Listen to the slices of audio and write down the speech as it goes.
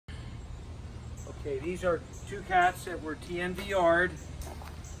Okay, these are 2 cats that were TNVR'd.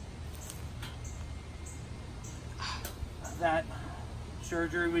 That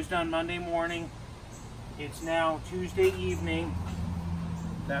surgery was done Monday morning. It's now Tuesday evening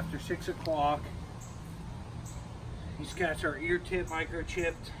after 6 o'clock. These cats are ear tip,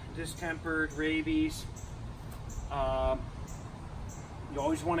 microchipped, distempered, rabies. You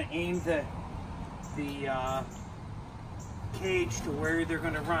always want to aim the cage to where they're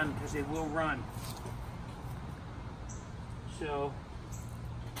going to run, because they will run. So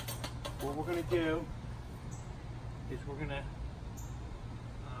what we're going to do is we're going to,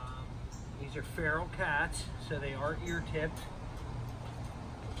 these are feral cats, so they are ear tipped.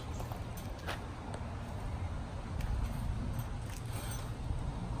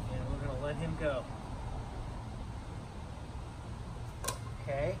 And we're going to let him go.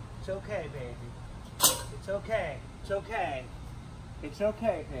 Okay? It's okay, baby. It's okay. It's okay. It's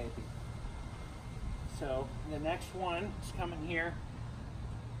okay, baby. So the next one is coming here.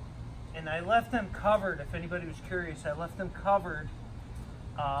 And I left them covered, if anybody was curious, I left them covered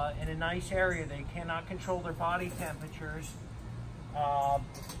in a nice area. They cannot control their body temperatures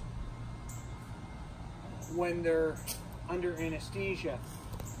when they're under anesthesia.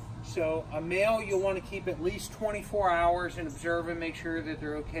 So a male you'll want to keep at least 24 hours and observe and make sure that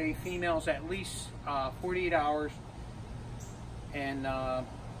they're okay. Females at least 48 hours and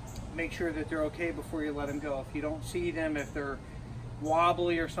make sure that they're okay before you let them go. If you don't see them, if they're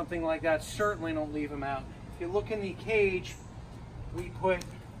wobbly or something like that, certainly don't leave them out. If you look in the cage, we put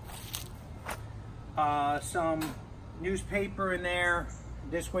some newspaper in there.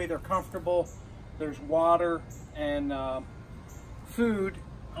 This way they're comfortable. There's water and food,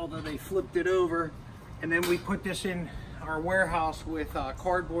 although they flipped it over. And then we put this in our warehouse with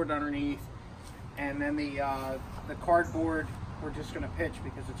cardboard underneath. And then the cardboard we're just going to pitch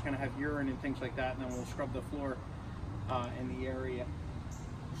because it's going to have urine and things like that. And then we'll scrub the floor in the area.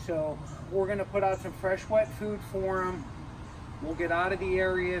 So we're going to put out some fresh wet food for them. We'll get out of the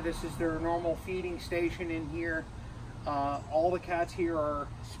area. This is their normal feeding station in here. All the cats here are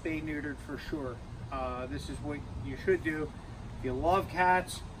spay neutered for sure. This is what you should do. If you love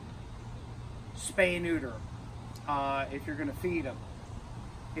cats, spay and neuter if you're going to feed them.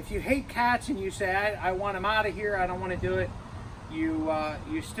 If you hate cats and you say, I want them out of here, I don't want to do it,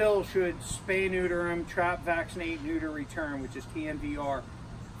 you still should spay, neuter them, trap, vaccinate, neuter, return, which is TNVR.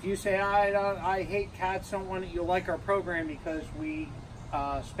 If you say, I hate cats, don't want it, you'll like our program because we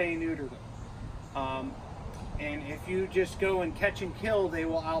spay and neuter them. And if you just go and catch and kill, they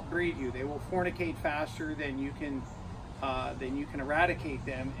will outbreed you. They will fornicate faster than you can eradicate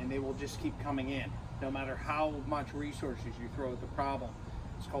them, and they will just keep coming in, no matter how much resources you throw at the problem.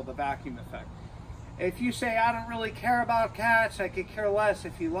 It's called the vacuum effect. If you say, I don't really care about cats, I could care less.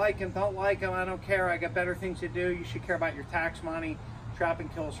 If you like them, don't like them, I don't care, I got better things to do. You should care about your tax money. Trap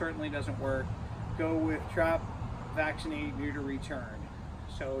and kill certainly doesn't work. Go with trap, vaccinate, neuter, return.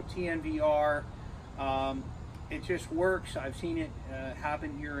 So TNVR, it just works. I've seen it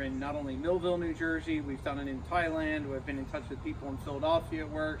happen here in not only Millville, New Jersey, we've done it in Thailand, we've been in touch with people in Philadelphia, it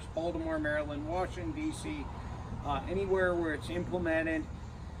works, Baltimore, Maryland, Washington, D.C., anywhere where it's implemented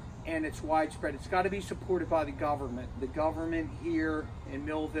and it's widespread. It's got to be supported by the government. The government here in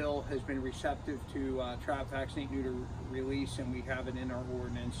Millville has been receptive to trap, vaccinate, neuter, release, and we have it in our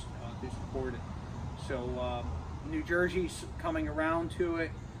ordinance to support it. So New Jersey's coming around to it.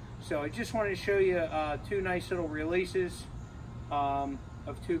 So I just wanted to show you 2 nice little releases of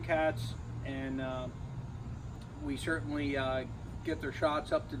 2 cats, and we certainly get their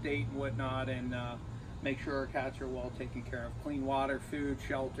shots up to date and whatnot, and make sure our cats are well taken care of. Clean water, food,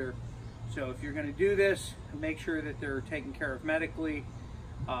 shelter. So if you're going to do this, make sure that they're taken care of medically,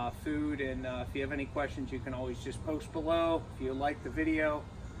 food, and if you have any questions, you can always just post below. If you like the video,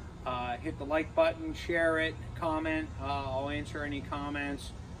 hit the like button, share it, comment. I'll answer any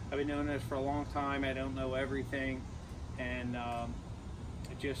comments. I've been doing this for a long time. I don't know everything, and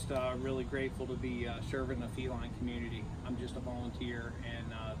just really grateful to be serving the feline community. I'm just a volunteer,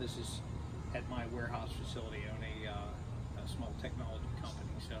 and this is at my warehouse facility. I own a small technology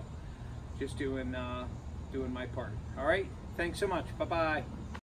company, so just doing my part. All right, thanks so much. Bye-bye.